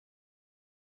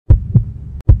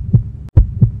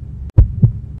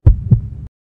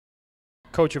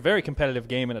Coach, a very competitive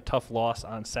game and a tough loss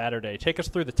on Saturday. Take us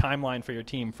through the timeline for your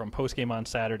team from postgame on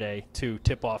Saturday to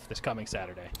tip-off this coming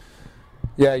Saturday.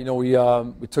 Yeah,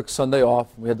 we took Sunday off.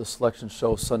 We had the selection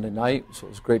show Sunday night, so it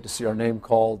was great to see our name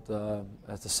called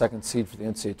as the second seed for the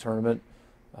NCAA Tournament.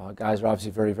 Guys are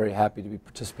obviously very, very happy to be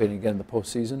participating again in the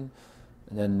postseason.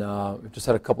 And then we've just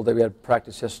had a couple days. We had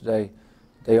practice yesterday,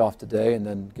 day off today, and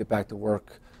then get back to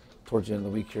work towards the end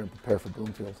of the week here and prepare for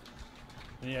Bloomfield.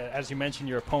 Yeah, as you mentioned,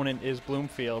 your opponent is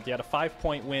Bloomfield. You had a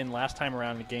 5-point win last time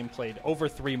around in a game played over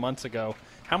 3 months ago.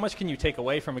 How much can you take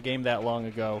away from a game that long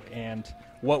ago, and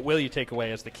what will you take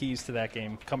away as the keys to that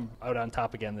game come out on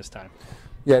top again this time?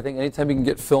 Yeah, I think anytime you can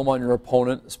get film on your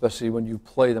opponent, especially when you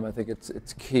play them, I think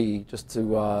it's key just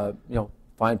to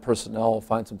find personnel,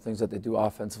 find some things that they do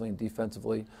offensively and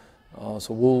defensively.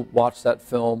 So we'll watch that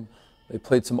film. They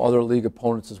played some other league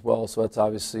opponents as well, so that's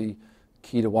obviously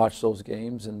key to watch those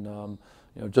games. And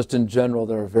just in general,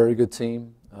 they're a very good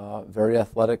team, very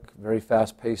athletic, very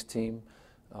fast-paced team,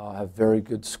 have very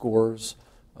good scores,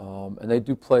 and they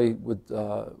do play with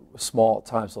small at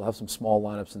times. So they'll have some small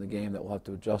lineups in the game that we'll have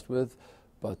to adjust with.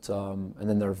 But and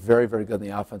then they're very, very good in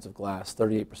the offensive glass.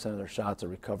 38% of their shots are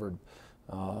recovered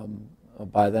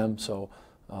by them. So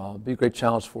it'll be a great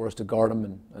challenge for us to guard them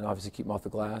and obviously keep them off the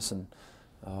glass and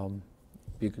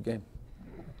be a good game.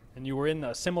 And you were in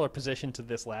a similar position to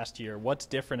this last year. What's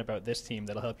different about this team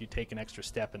that'll help you take an extra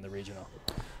step in the regional?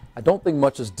 I don't think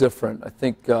much is different. I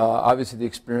think obviously the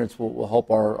experience will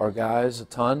help our guys a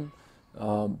ton.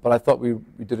 But I thought we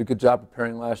did a good job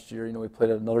preparing last year. We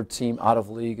played another team out of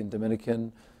league in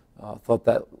Dominican. Thought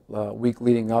that week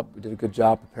leading up, we did a good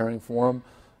job preparing for them.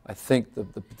 I think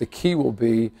the key will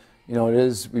be,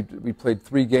 we played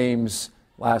 3 games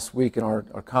last week in our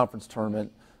conference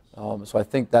tournament. So I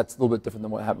think that's a little bit different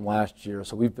than what happened last year.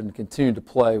 So we've been continuing to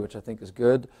play, which I think is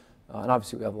good. And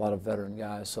obviously we have a lot of veteran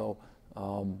guys. So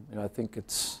I think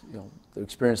it's the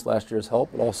experience last year has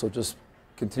helped, but also just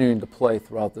continuing to play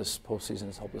throughout this postseason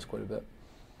has helped us quite a bit.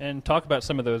 And talk about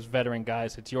some of those veteran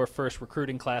guys. It's your first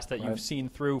recruiting class that you've seen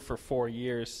through for 4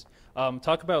 years.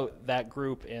 Talk about that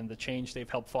group and the change they've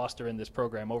helped foster in this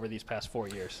program over these past 4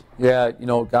 years. Yeah,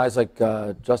 guys like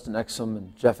Justin Exum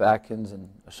and Jeff Atkins and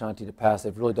Ashanti DePass,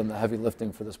 they've really done the heavy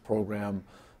lifting for this program.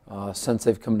 Since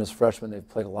they've come in as freshmen, they've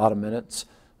played a lot of minutes.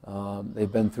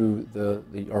 They've been through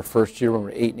our first year when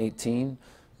we were 8-18.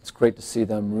 It's great to see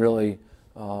them really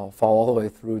fall all the way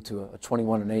through to a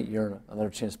 21-8 year and another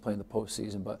chance to play in the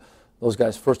postseason. But those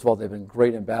guys, first of all, they've been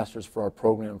great ambassadors for our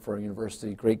program, for our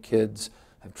university, great kids,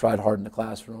 have tried hard in the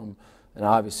classroom, and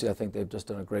obviously I think they've just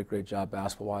done a great, great job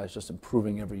basketball-wise, just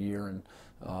improving every year, and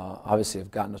obviously have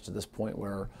gotten us to this point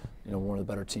where we're one of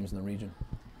the better teams in the region.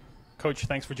 Coach,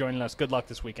 thanks for joining us. Good luck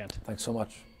this weekend. Thanks so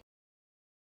much.